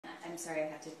sorry, I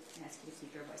have to ask you to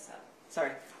keep your voice up.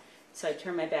 Sorry. So I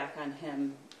turned my back on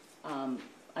him.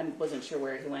 I wasn't sure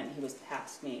where he went. He was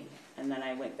past me. And then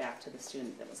I went back to the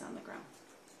student that was on the ground.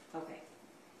 Okay.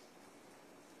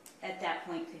 At that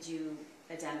point, could you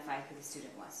identify who the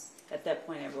student was? At that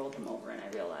point, I rolled him over and I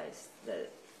realized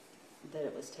that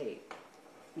it was Tate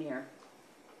near.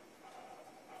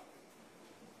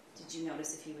 Did you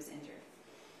notice if he was injured?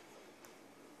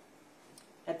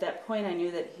 At that point, I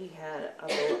knew that he had a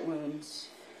bullet wound.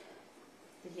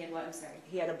 Did he have what? I'm sorry.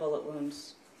 He had a bullet wound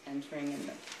entering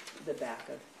in the back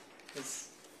of his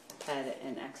head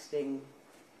and exiting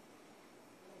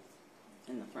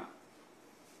in the front.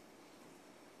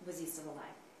 Was he still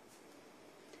alive?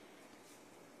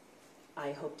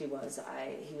 I hoped he was.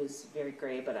 He was very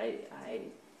gray, but I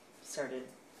started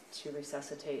to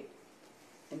resuscitate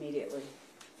immediately.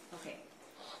 Okay.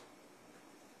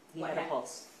 He had a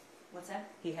pulse. What's that?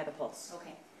 He had a pulse.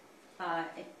 Okay.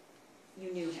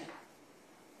 You knew him?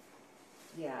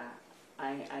 Yeah.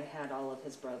 I had all of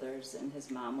his brothers, and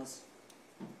his mom was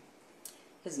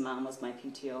my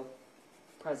PTO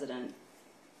president.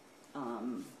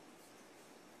 I've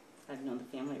known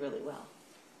the family really well.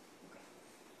 Okay.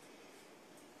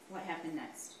 What happened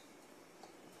next?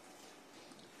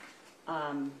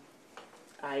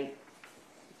 I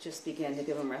just began to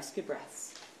give him rescue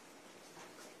breaths.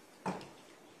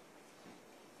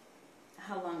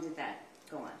 How long did that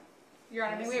go on? Your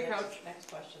Honor, may we approach? Next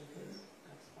question, please.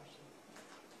 Next question.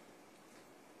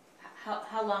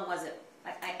 How long was it?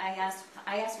 I asked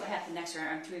what happened next, Your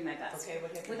Honor. I'm doing my best. Okay,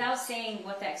 what happened? Without saying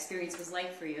what that experience was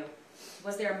like for you,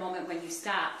 was there a moment when you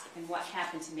stopped, and what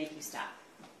happened to make you stop?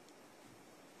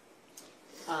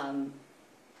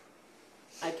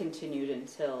 I continued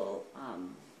until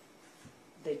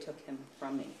they took him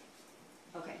from me.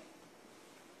 Okay.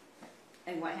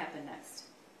 And what happened next?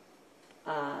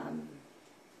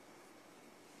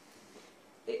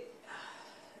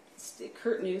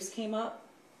 Kurt News came up.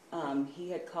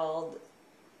 He had called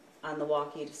on the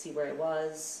walkie to see where I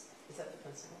was. Is that the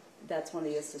principal? That's one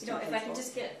of the assistant If principals. I can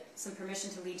just get some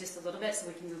permission to lead just a little bit so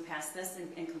we can move past this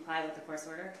and comply with the course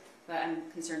order. But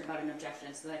I'm concerned about an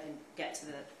objection so that I can get to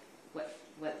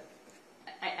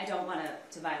I don't want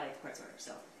to violate the court's order.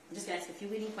 So I'm just going to ask a few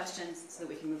leading questions so that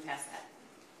we can move past that.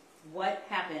 What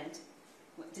happened?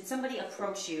 Did somebody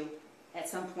approach you at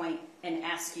some point and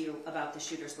ask you about the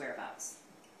shooter's whereabouts?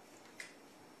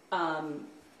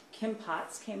 Kim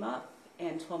Potts came up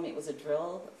and told me it was a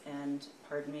drill, and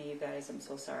pardon me, you guys, I'm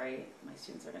so sorry. My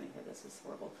students are going to hear this. It's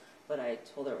horrible. But I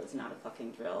told her it was not a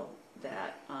fucking drill,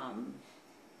 that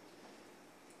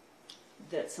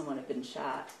that someone had been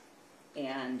shot,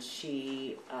 and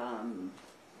she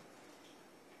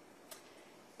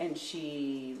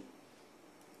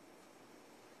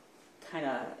kind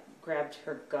of grabbed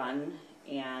her gun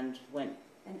and went.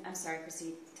 And I'm sorry,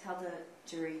 Kristy, tell the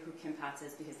jury who Kim Potts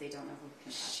is because they don't know who Kim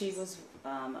Potts is. She was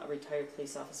a retired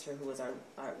police officer who was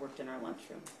worked in our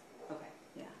lunchroom. Okay.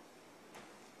 Yeah.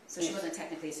 So she wasn't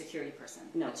technically a security person,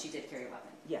 no, but she did carry a weapon?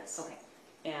 Yes. Okay.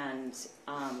 And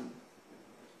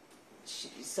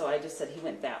so I just said he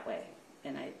went that way,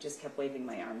 and I just kept waving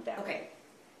my arm that way. Okay.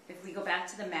 If we go back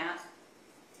to the map,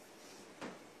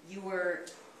 you were,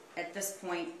 at this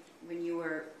point, when you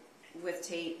were with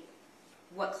Tate,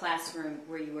 what classroom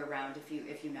were you around,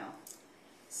 if you know?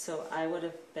 So I would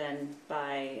have been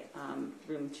by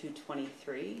room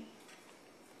 223.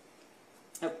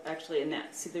 Oh, actually, in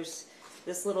that, see, there's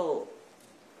this little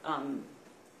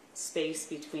space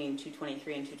between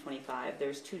 223 and 225.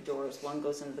 There's two doors. One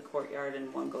goes into the courtyard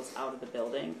and one goes out of the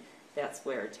building. That's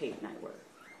where Tate and I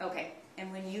were. Okay.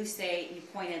 And when you say you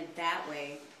pointed that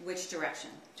way, which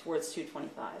direction? Towards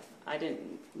 225. I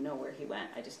didn't know where he went.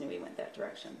 I just knew he went that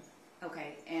direction.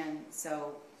 Okay. And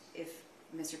so if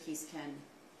Mr. Keese can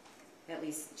at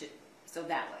least, so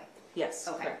that way? Yes,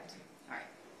 okay. Correct.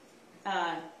 All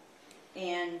right.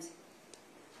 And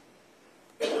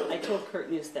I told Kurt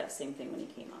News that same thing when he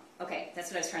came up. Okay, that's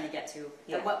what I was trying to get to.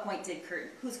 Yeah. At what point did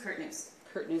who's Kurt News?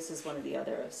 Kurt News is one of the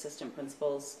other assistant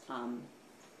principals.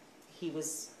 He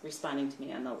was responding to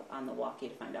me on the walkie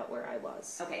to find out where I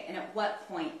was. Okay, and at what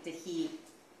point did he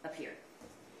appear,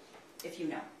 if you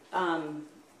know?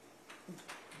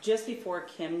 Just before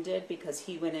Kim did, because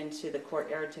he went into the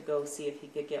courtyard to go see if he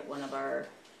could get one of our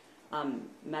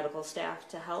medical staff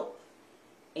to help.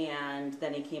 And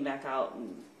then he came back out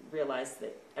and realized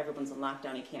that everyone's in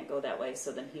lockdown, he can't go that way,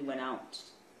 so then he went out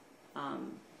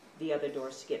the other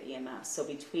doors to get EMS. So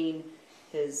between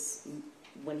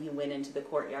when he went into the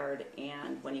courtyard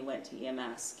and when he went to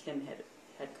EMS, Kim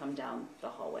had come down the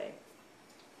hallway.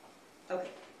 Okay.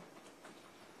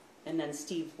 And then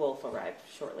Steve Wolf arrived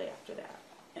shortly after that.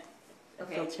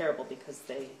 Okay. feel terrible because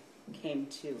they came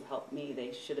to help me.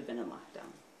 They should have been in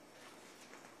lockdown.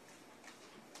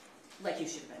 Like you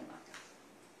should have been in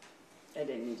lockdown. I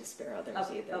didn't need to spare others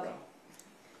Okay, either. okay.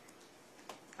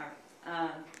 though. All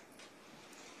right.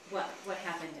 What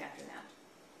happened after that?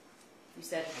 You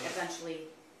said eventually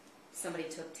somebody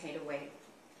took Tate away.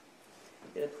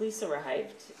 The police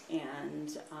arrived,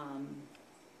 and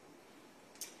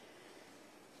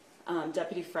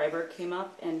Deputy Freiberg came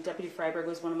up, and Deputy Freiberg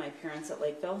was one of my parents at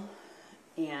Lakeville.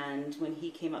 And when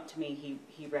he came up to me,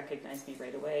 he recognized me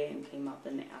right away and came up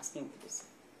and asked me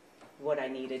what I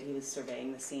needed. He was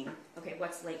surveying the scene. Okay,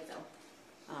 what's Lakeville?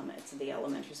 It's the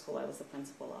elementary school I was the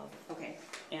principal of. Okay.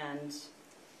 And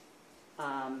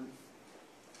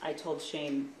I told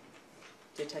Shane,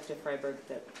 Detective Freiberg,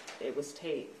 that it was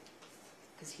Tate,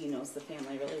 because he knows the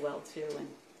family really well too, and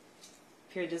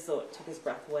appeared as though it took his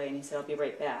breath away, and he said, I'll be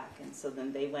right back. And so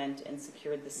then they went and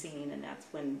secured the scene, and that's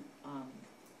when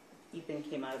Ethan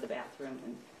came out of the bathroom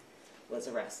and was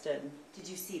arrested. Did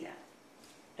you see that?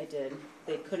 I did.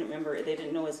 They couldn't remember, they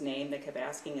didn't know his name, they kept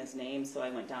asking his name, so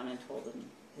I went down and told them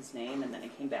his name, and then I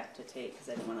came back to Tate, because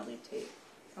I didn't want to leave Tate.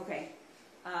 Okay.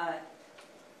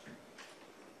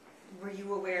 Were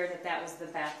you aware that that was the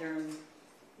bathroom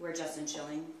where Justin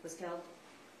Schilling was killed?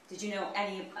 Did you know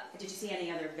did you see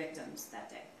any other victims that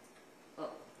day? Oh,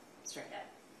 strike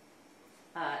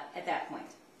that. At that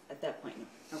point? At that point,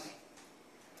 no. Okay.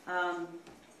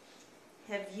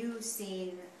 Have you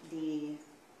seen the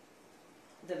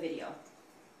video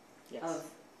Yes.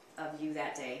 of you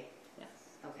that day? Yes.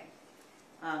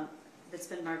 Okay. That's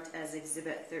been marked as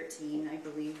Exhibit 13, I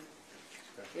believe.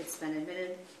 It's been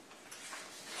admitted.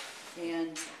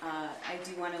 And I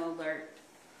do want to alert,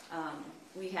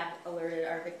 we have alerted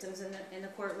our victims in the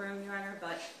courtroom, Your Honor,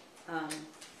 but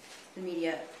the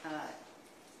media...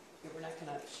 Yeah, we're not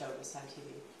going to show this on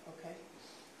TV, okay?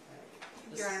 All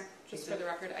right. Your Honor, just for the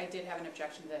record, I did have an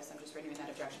objection to this. I'm just renewing that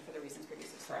objection for the reasons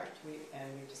previously stated. Correct, we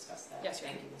discussed that. Yes,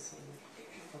 Your Thank you, Ms. Lehman.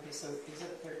 Okay, so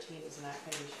Exhibit 13 is not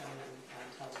going to be shown on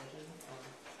television.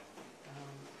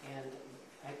 And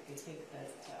I think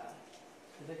that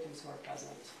the victims who are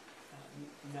present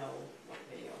know what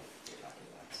video you're talking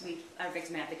about. So. Our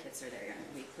victim advocates are there, Your Honor.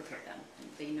 We prepared them. And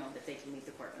they know that they can leave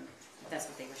the courtroom if that's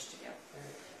what they wish to do. All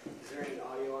right. Is there any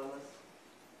audio on this?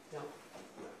 No.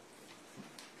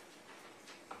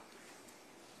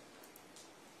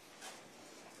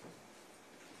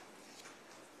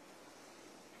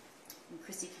 And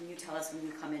Kristy, can you tell us when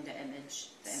you come into the image?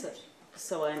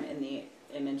 So I'm in the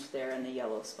image there in the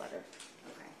yellow sweater.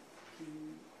 Okay. Do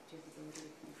you have the ability to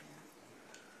move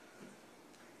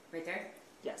that? Right there?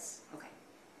 Yes. Okay.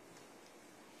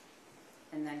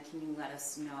 And then can you let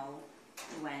us know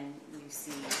when you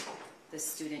see the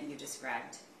student you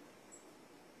described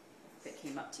that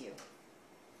came up to you?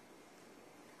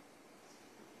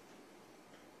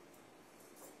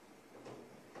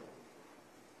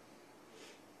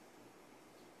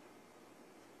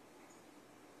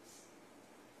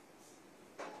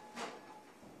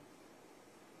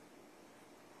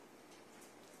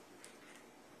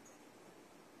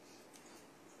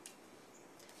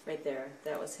 Right there.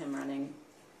 That was him running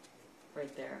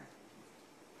right there.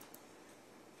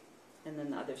 And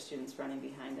then the other students running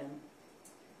behind him.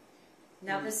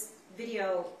 Now this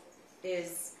video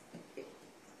is,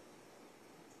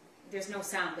 there's no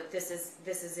sound, but this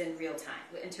is in real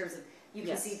time in terms of, you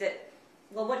can Yes. see that,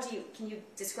 well, can you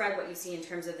describe what you see in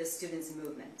terms of the students'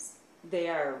 movements? They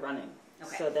are running.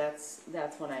 Okay. So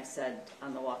that's when I said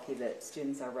on the walkie that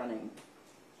students are running,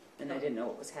 and I didn't know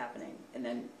what was happening. And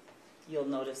then you'll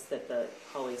notice that the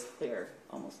hallway is clear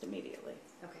almost immediately.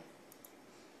 Okay.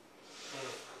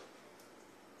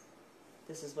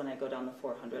 This is when I go down the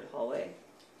 400 hallway.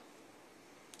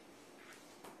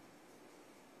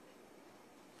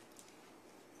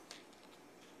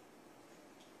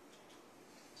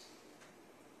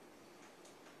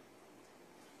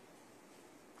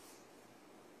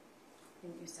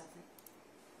 Didn't you stop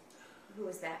it? Who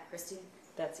was that, Kristy?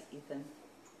 That's Ethan.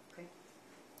 Okay.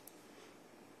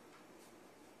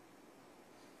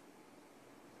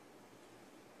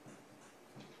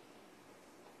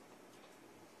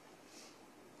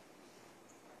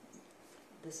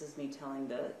 This is me telling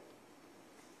the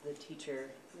teacher.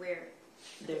 Where?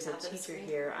 There's a top of the teacher screen?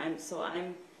 here.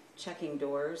 I'm checking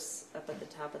doors up at the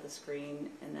top of the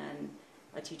screen, and then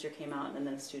a teacher came out, and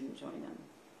then a student joined them.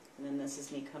 And then this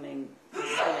is me coming.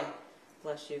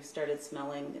 Bless you. Started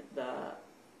smelling the.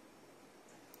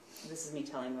 This is me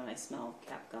telling when I smell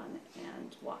cap gun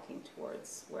and walking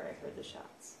towards where I heard the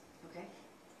shots. Okay.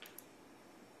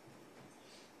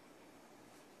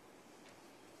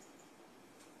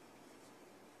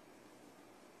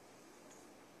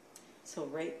 So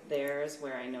right there is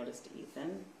where I noticed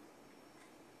Ethan,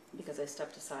 because I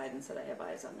stepped aside and said I have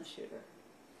eyes on the shooter.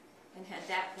 And at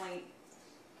that point,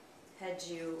 had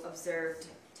you observed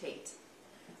Tate?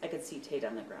 I could see Tate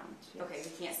on the ground. Yes. Okay,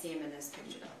 we can't see him in this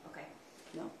picture though, okay.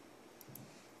 No.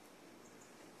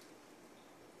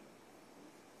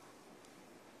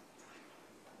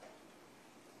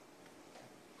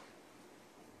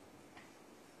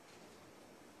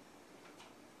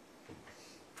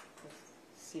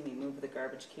 See me move the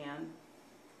garbage can?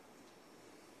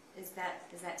 Is that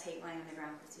Tate lying on the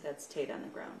ground, Kristy? That's Tate on the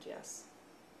ground, yes.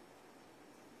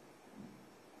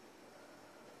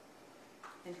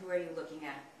 And who are you looking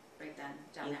at right then,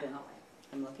 down that Ethan. hallway?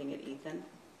 I'm looking at Ethan.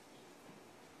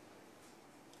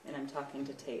 And I'm talking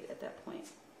to Tate at that point.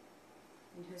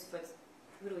 And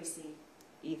who do we see?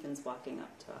 Ethan's walking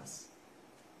up to us.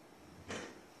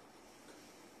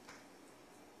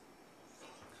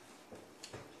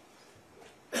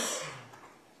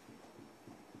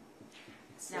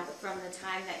 Now, from the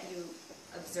time that you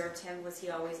observed him, was he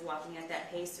always walking at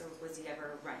that pace, or was he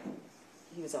ever running?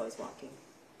 He was always walking.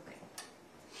 Okay.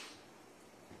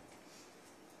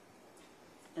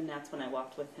 And that's when I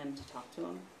walked with him to talk to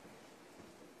him.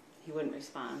 He wouldn't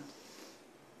respond.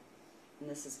 And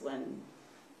this is when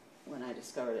I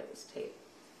discovered it was Tate.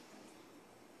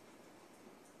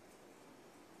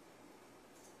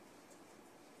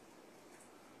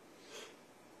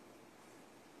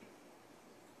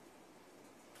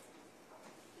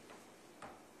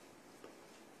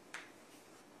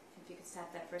 If you could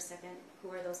stop that for a second. Who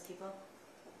are those people?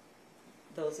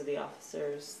 Those are the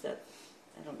officers that,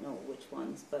 I don't know which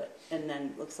ones, but, and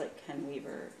then looks like Ken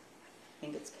Weaver. I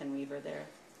think it's Ken Weaver there.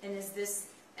 And is this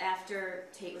after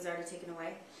Tate was already taken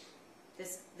away?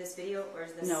 This video, or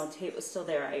is this? No, Tate was still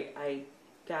there. I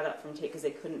got up from Tate because they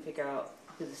couldn't figure out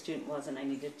who the student was, and I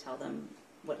needed to tell them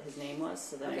what his name was.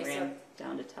 So then Okay, I ran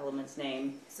down to tell him his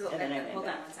name. So and then I ran hold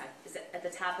on back. one sec. Is it at the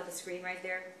top of the screen right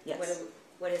there? Yes.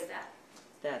 What is that?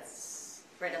 That's,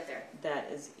 Right up there.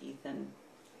 that is Ethan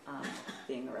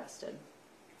being arrested.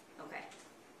 Okay.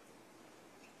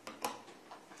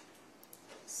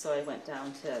 So I went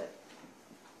down to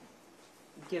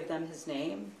give them his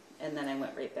name, and then I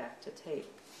went right back to Tate.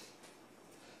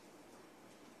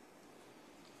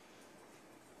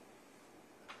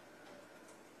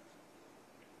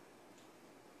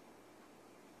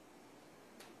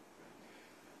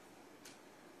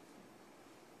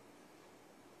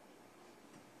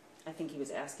 I think he was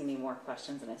asking me more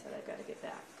questions, and I said, I've got to get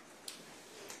back.